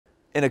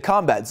In a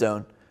combat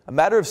zone, a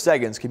matter of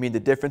seconds can mean the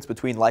difference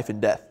between life and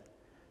death.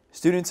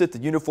 Students at the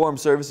Uniformed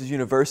Services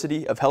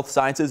University of Health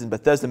Sciences in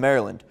Bethesda,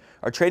 Maryland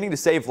are training to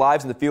save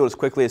lives in the field as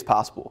quickly as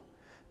possible.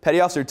 Petty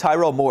Officer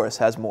Tyrell Morris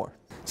has more.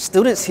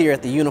 Students here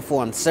at the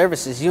Uniformed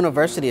Services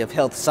University of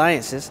Health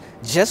Sciences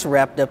just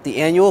wrapped up the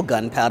annual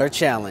Gunpowder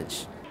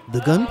Challenge.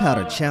 The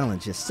Gunpowder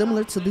Challenge is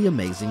similar to the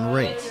Amazing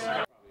Race.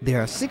 There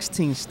are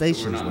 16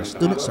 stations where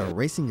students are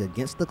racing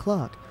against the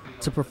clock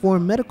to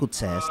perform medical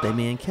tasks they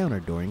may encounter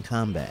during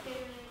combat.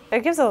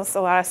 It gives us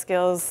a lot of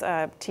skills,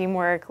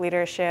 teamwork,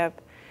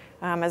 leadership,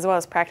 as well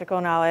as practical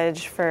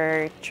knowledge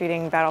for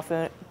treating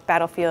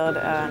battlefield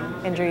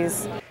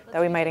injuries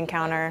that we might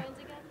encounter.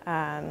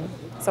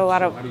 So a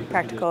lot of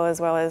practical as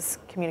well as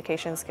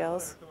communication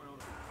skills.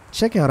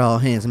 Check out All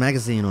Hands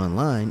magazine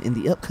online in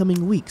the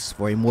upcoming weeks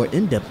for a more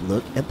in-depth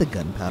look at the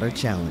Gunpowder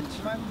Challenge.